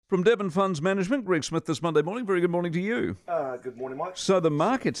From Devon Funds Management, Greg Smith this Monday morning. Very good morning to you. Good morning, Mike. So the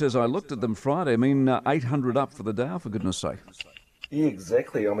markets, as I looked at them Friday, 800 up for the Dow, for goodness sake. Yeah,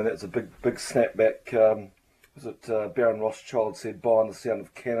 exactly. I mean, that's a big snapback. Was it Baron Rothschild said, "Buy on the sound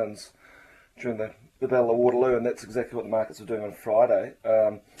of cannons" during the Battle of Waterloo, and that's exactly what the markets were doing on Friday.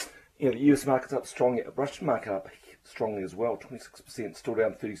 The US market's up strongly, the Russian market up strongly as well, 26%, still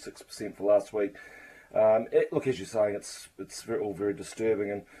down 36% for last week. Look, as you're saying, it's all very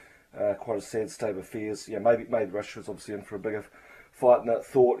disturbing and quite a sad state of affairs. Maybe Russia's obviously in for a bigger fight than it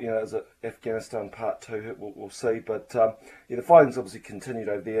thought. Is it Afghanistan Part 2? We'll see. But the fighting's obviously continued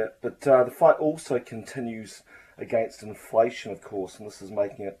over there. But the fight also continues against inflation, of course, and this is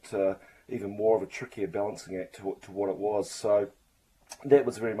making it even more of a trickier balancing act to what it was. So that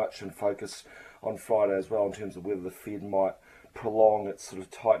was very much in focus on Friday as well in terms of whether the Fed might prolong its sort of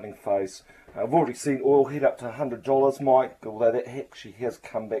tightening phase. I've already seen oil head up to $100, Mike, although that actually has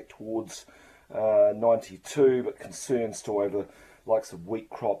come back towards 92, but concerns still over the likes of wheat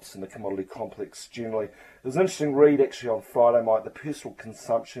crops and the commodity complex generally. There's an interesting read actually on Friday, Mike. The personal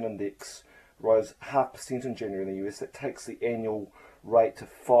consumption index rose 0.5% in January in the US. That takes the annual rate to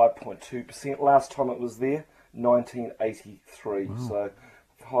 5.2%. Last time it was there, 1983. Wow. So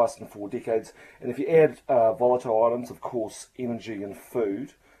highest in 4 decades. And if you add volatile items, of course, energy and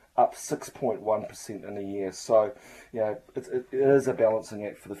food, up 6.1% in a year. So, it is a balancing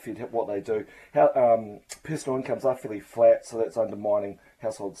act for the Fed, what they do. Personal incomes are fairly flat, so that's undermining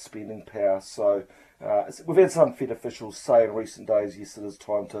household spending power. So, we've had some Fed officials say in recent days, yes, it is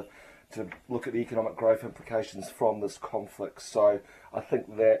time to look at the economic growth implications from this conflict. So I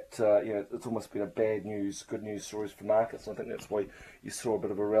think that it's almost been a bad news, good news stories for markets. I think that's why you saw a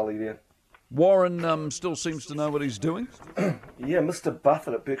bit of a rally there. Warren still seems to know what he's doing. Yeah, Mr.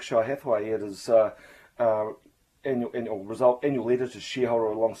 Buffett at Berkshire Hathaway had his annual letter to shareholder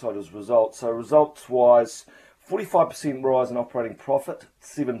alongside his results. So results-wise, 45% rise in operating profit,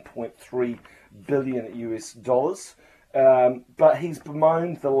 $7.3 billion US. But he's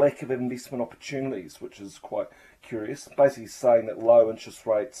bemoaned the lack of investment opportunities, which is quite curious. Basically saying that low interest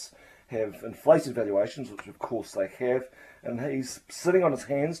rates have inflated valuations, which of course they have, and he's sitting on his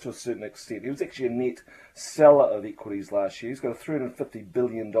hands to a certain extent. He was actually a net seller of equities last year. He's got a $350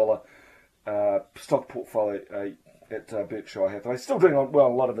 billion stock portfolio at Berkshire Hathaway. Still doing well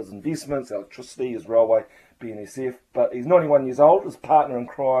on a lot of his investments, electricity, his railway, BNSF, but he's 91 years old. His partner in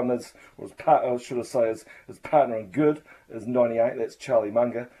crime his partner in good is 98. That's Charlie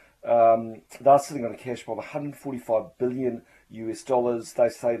Munger. They're sitting on a cash pile of $145 billion US. They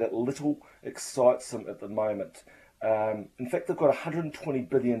say that little excites them at the moment. In fact, they've got $120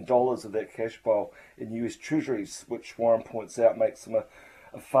 billion of that cash pile in US Treasuries, which Warren points out makes them a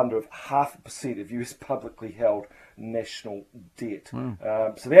funder of 0.5% of US publicly held national debt. So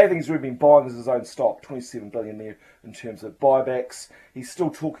the only thing he's really been buying is his own stock, $27 billion there in terms of buybacks. He's still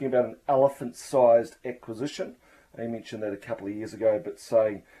talking about an elephant-sized acquisition. He mentioned that a couple of years ago, but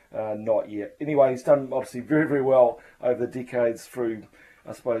saying not yet. Anyway, he's done obviously very, very well over the decades through,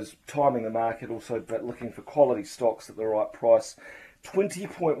 I suppose, timing the market, also but looking for quality stocks at the right price.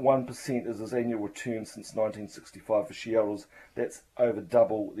 20.1% is his annual return since 1965 for shareholders. That's over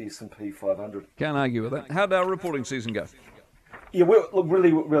double the S&P 500. Can't argue with that. How'd our reporting season go? Yeah, look,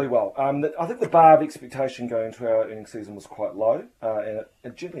 really, really well. I think the bar of expectation going into our earnings season was quite low, and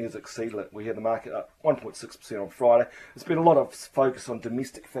it generally has exceeded it. We had the market up 1.6% on Friday. There's been a lot of focus on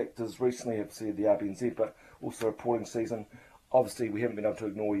domestic factors recently, obviously the RBNZ, but also reporting season. Obviously, we haven't been able to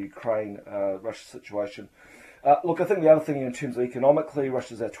ignore Ukraine-Russia situation. Look, I think the other thing in terms of economically,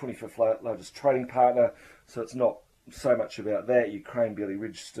 Russia's our 25th largest trading partner, so it's not so much about that. Ukraine barely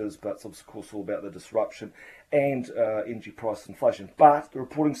registers, but it's of course all about the disruption and energy price inflation. But the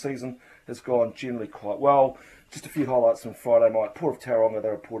reporting season has gone generally quite well. Just a few highlights from Friday night. Port of Tauranga, they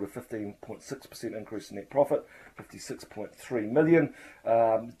reported a 15.6% increase in net profit, 56.3 million.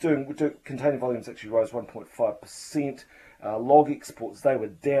 Container volumes actually rose 1.5%. Log exports, they were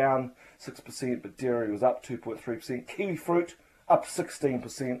down 6%, but dairy was up 2.3%. Kiwi fruit up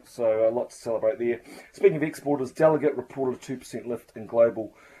 16%, so a lot to celebrate there. Speaking of exporters, Delegate reported a 2% lift in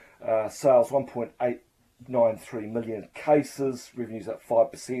global sales, 1.893 million cases, revenues up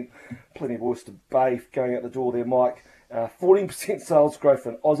 5%. Plenty of oyster bay going out the door there, Mike. 14% sales growth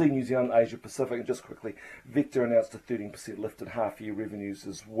in Aussie, New Zealand, Asia Pacific, and just quickly, Vector announced a 13% lift in half-year revenues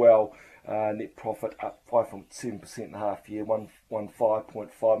as well. Net profit up 5.7% in half-year,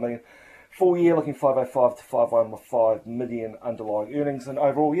 115.5 million. Full year looking 505 to 515 million underlying earnings, and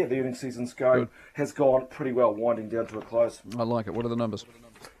overall, the earnings season's has gone pretty well, winding down to a close. I like it. What are the numbers?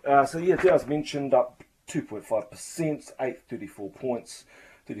 Dow's mentioned up 2.5%, 834 points.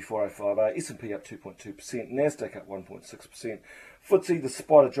 34.05. S&P up 2.2%. Nasdaq up 1.6%. FTSE,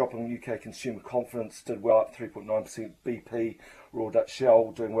 despite a drop in UK consumer confidence, did well, up 3.9%. BP, Royal Dutch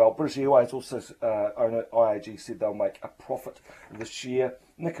Shell, doing well. British Airways, also owner IAG, said they'll make a profit this year.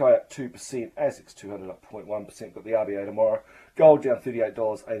 Nikkei up 2%. ASX 200 up 0.1%. Got the RBA tomorrow. Gold down $38,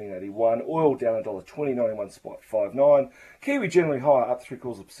 18.81. Oil down $1.20, 91.59. Kiwi generally higher, up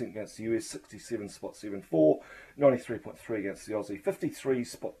 0.75% against the US, 67.74. 93.3 against the Aussie,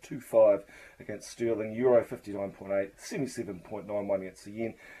 53.25 against sterling. Euro 59.8, 77.91 against the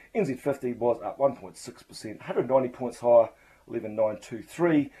yen. NZ50 was up 1.6%, 190 points higher,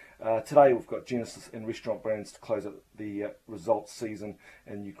 11,923. Today we've got Genesis and Restaurant Brands to close out the results season,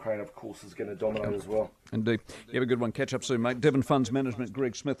 and Ukraine, of course, is going to dominate as well. Indeed. You have a good one. Catch up soon, mate. Devon Funds Management,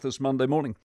 Greg Smith, this Monday morning.